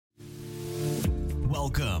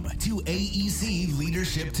Welcome to AEC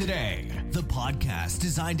Leadership Today, the podcast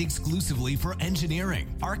designed exclusively for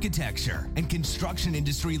engineering, architecture, and construction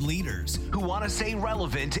industry leaders who want to stay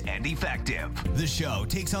relevant and effective. The show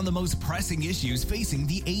takes on the most pressing issues facing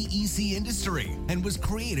the AEC industry and was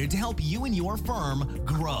created to help you and your firm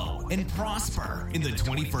grow and prosper in the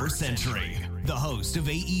 21st century. The host of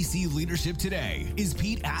AEC Leadership Today is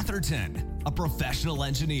Pete Atherton, a professional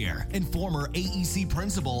engineer and former AEC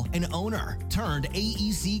principal and owner turned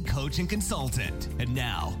AEC coach and consultant. And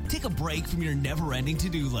now, take a break from your never-ending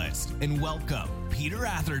to-do list and welcome Peter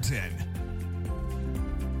Atherton.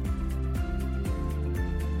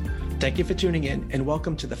 Thank you for tuning in and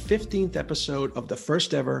welcome to the 15th episode of the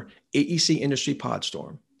first ever AEC Industry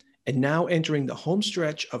Podstorm. And now entering the home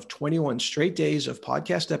stretch of 21 straight days of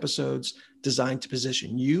podcast episodes designed to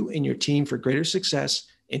position you and your team for greater success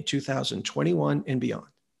in 2021 and beyond.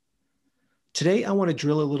 Today, I want to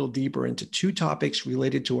drill a little deeper into two topics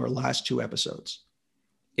related to our last two episodes.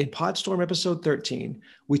 In Podstorm episode 13,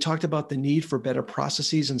 we talked about the need for better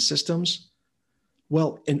processes and systems.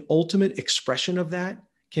 Well, an ultimate expression of that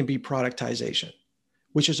can be productization,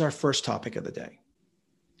 which is our first topic of the day.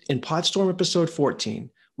 In Podstorm episode 14,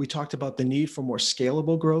 we talked about the need for more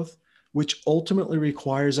scalable growth, which ultimately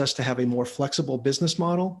requires us to have a more flexible business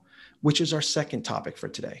model, which is our second topic for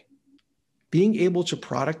today. Being able to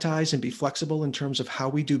productize and be flexible in terms of how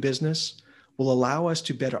we do business will allow us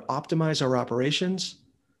to better optimize our operations,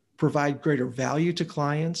 provide greater value to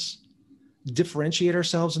clients, differentiate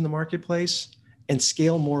ourselves in the marketplace, and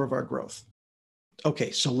scale more of our growth.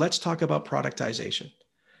 Okay, so let's talk about productization.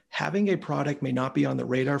 Having a product may not be on the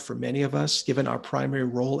radar for many of us, given our primary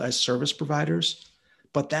role as service providers,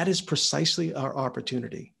 but that is precisely our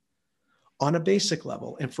opportunity. On a basic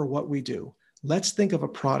level, and for what we do, let's think of a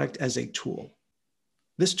product as a tool.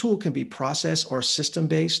 This tool can be process or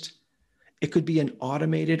system-based. It could be an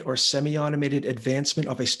automated or semi-automated advancement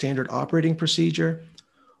of a standard operating procedure,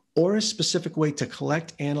 or a specific way to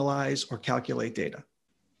collect, analyze, or calculate data.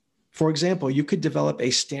 For example, you could develop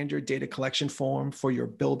a standard data collection form for your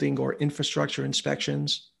building or infrastructure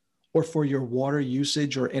inspections, or for your water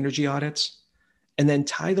usage or energy audits, and then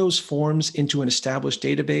tie those forms into an established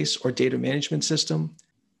database or data management system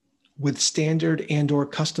with standard and/or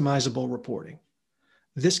customizable reporting.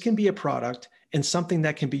 This can be a product and something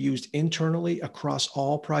that can be used internally across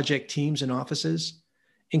all project teams and offices,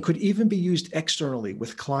 and could even be used externally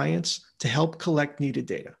with clients to help collect needed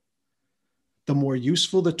data. The more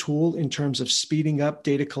useful the tool in terms of speeding up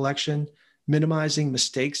data collection, minimizing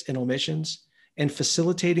mistakes and omissions, and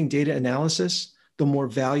facilitating data analysis, the more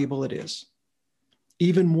valuable it is.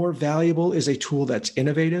 Even more valuable is a tool that's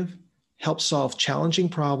innovative, helps solve challenging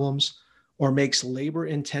problems, or makes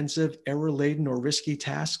labor-intensive, error-laden, or risky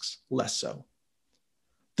tasks less so.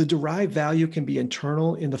 The derived value can be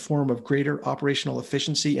internal in the form of greater operational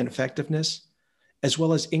efficiency and effectiveness, as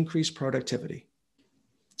well as increased productivity.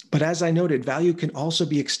 But as I noted, value can also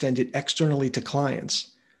be extended externally to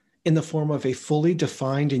clients in the form of a fully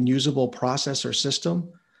defined and usable process or system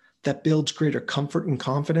that builds greater comfort and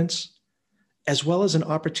confidence, as well as an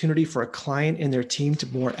opportunity for a client and their team to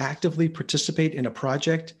more actively participate in a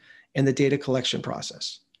project and the data collection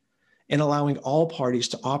process, and allowing all parties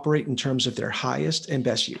to operate in terms of their highest and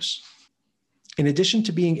best use. In addition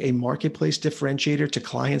to being a marketplace differentiator to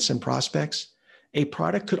clients and prospects, a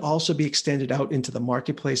product could also be extended out into the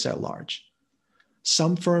marketplace at large.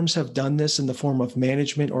 Some firms have done this in the form of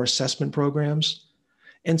management or assessment programs,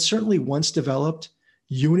 and certainly once developed,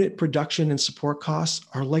 unit production and support costs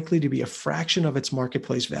are likely to be a fraction of its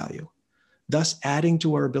marketplace value, thus adding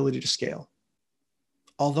to our ability to scale.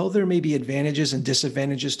 Although there may be advantages and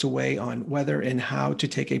disadvantages to weigh on whether and how to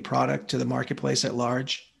take a product to the marketplace at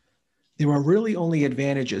large, there are really only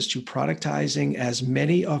advantages to productizing as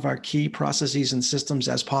many of our key processes and systems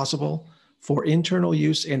as possible for internal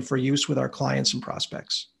use and for use with our clients and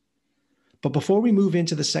prospects. But before we move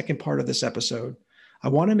into the second part of this episode, I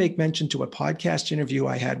want to make mention to a podcast interview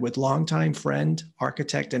I had with longtime friend,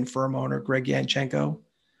 architect, and firm owner Greg Yanchenko,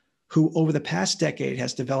 who over the past decade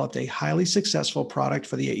has developed a highly successful product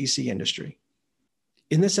for the AEC industry.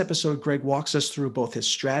 In this episode, Greg walks us through both his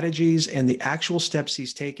strategies and the actual steps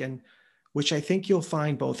he's taken, which I think you'll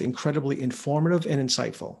find both incredibly informative and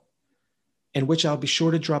insightful, and which I'll be sure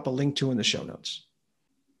to drop a link to in the show notes.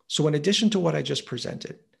 So in addition to what I just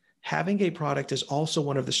presented, having a product is also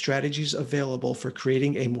one of the strategies available for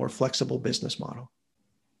creating a more flexible business model.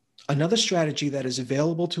 Another strategy that is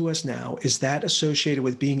available to us now is that associated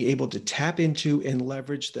with being able to tap into and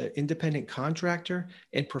leverage the independent contractor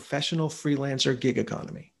and professional freelancer gig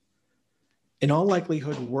economy. In all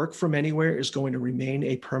likelihood, work from anywhere is going to remain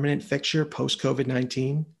a permanent fixture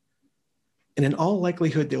post-COVID-19. And in all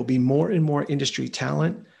likelihood, there will be more and more industry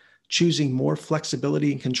talent choosing more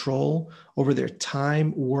flexibility and control over their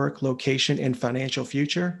time, work, location, and financial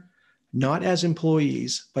future, not as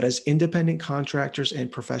employees, but as independent contractors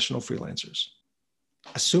and professional freelancers.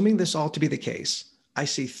 Assuming this all to be the case, I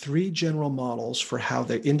see three general models for how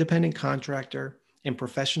the independent contractor and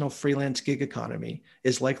professional freelance gig economy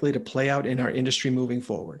is likely to play out in our industry moving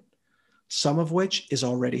forward, some of which is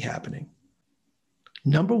already happening.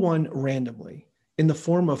 Number one, randomly, in the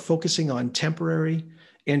form of focusing on temporary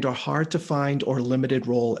and or hard to find or limited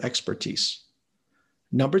role expertise.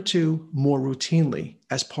 Number two, more routinely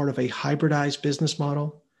as part of a hybridized business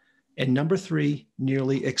model. And number three,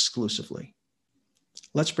 nearly exclusively.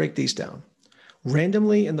 Let's break these down.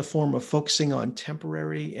 Randomly in the form of focusing on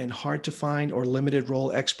temporary and hard to find or limited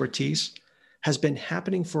role expertise has been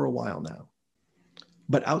happening for a while now.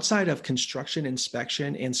 But outside of construction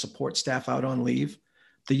inspection and support staff out on leave,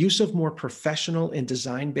 the use of more professional and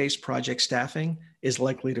design-based project staffing is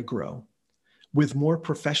likely to grow, with more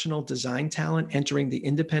professional design talent entering the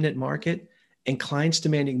independent market and clients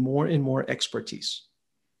demanding more and more expertise.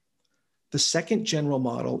 The second general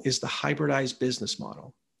model is the hybridized business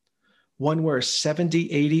model, one where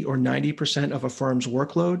 70, 80, or 90% of a firm's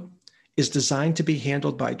workload is designed to be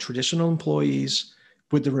handled by traditional employees,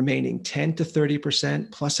 with the remaining 10 to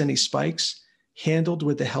 30% plus any spikes handled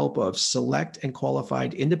with the help of select and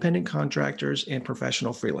qualified independent contractors and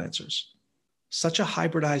professional freelancers. Such a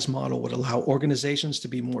hybridized model would allow organizations to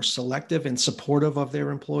be more selective and supportive of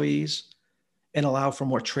their employees and allow for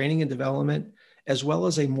more training and development, as well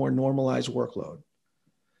as a more normalized workload.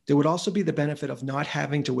 There would also be the benefit of not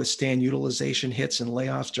having to withstand utilization hits and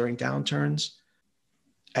layoffs during downturns,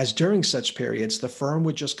 as during such periods, the firm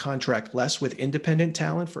would just contract less with independent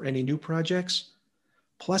talent for any new projects.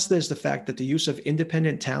 Plus, there's the fact that the use of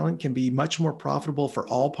independent talent can be much more profitable for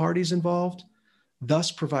all parties involved,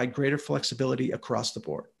 thus provide greater flexibility across the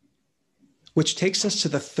board. Which takes us to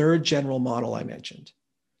the third general model I mentioned,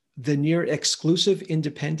 the near exclusive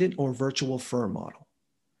independent or virtual firm model,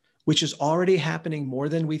 which is already happening more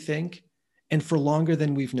than we think and for longer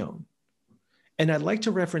than we've known. And I'd like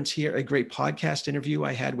to reference here a great podcast interview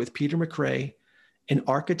I had with Peter McRae, an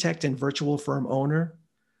architect and virtual firm owner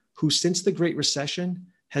who since the Great Recession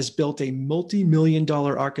has built a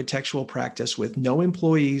multi-million-dollar architectural practice with no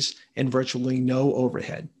employees and virtually no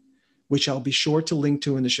overhead, which I'll be sure to link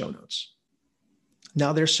to in the show notes.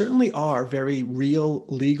 Now, there certainly are very real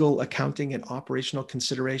legal, accounting, and operational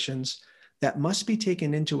considerations that must be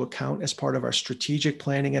taken into account as part of our strategic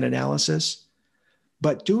planning and analysis,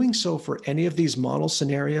 but doing so for any of these model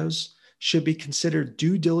scenarios should be considered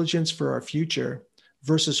due diligence for our future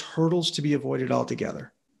versus hurdles to be avoided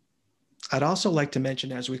altogether. I'd also like to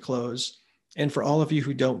mention as we close, and for all of you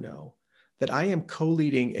who don't know, that I am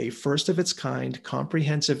co-leading a first-of-its-kind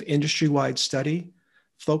comprehensive industry-wide study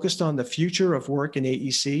focused on the future of work in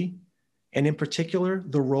AEC, and in particular,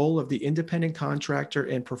 the role of the independent contractor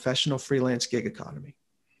and professional freelance gig economy.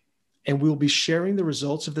 And we'll be sharing the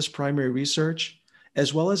results of this primary research,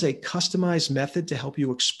 as well as a customized method to help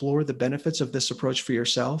you explore the benefits of this approach for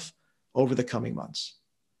yourself over the coming months.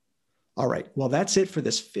 All right, well, that's it for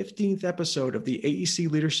this 15th episode of the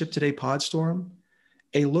AEC Leadership Today Podstorm,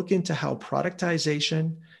 a look into how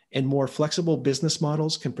productization and more flexible business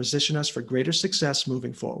models can position us for greater success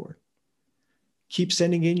moving forward. Keep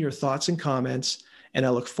sending in your thoughts and comments, and I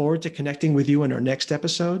look forward to connecting with you in our next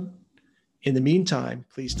episode. In the meantime,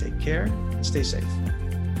 please take care and stay safe.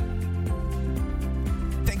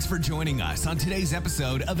 Thanks for joining us on today's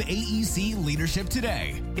episode of AEC Leadership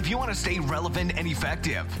Today. If you want to stay relevant and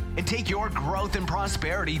effective and take your growth and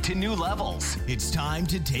prosperity to new levels, it's time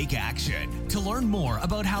to take action. To learn more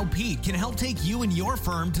about how Pete can help take you and your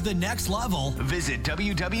firm to the next level, visit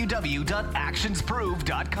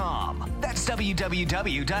www.actionsprove.com. That's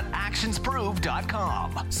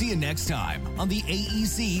www.actionsprove.com. See you next time on the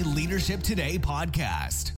AEC Leadership Today podcast.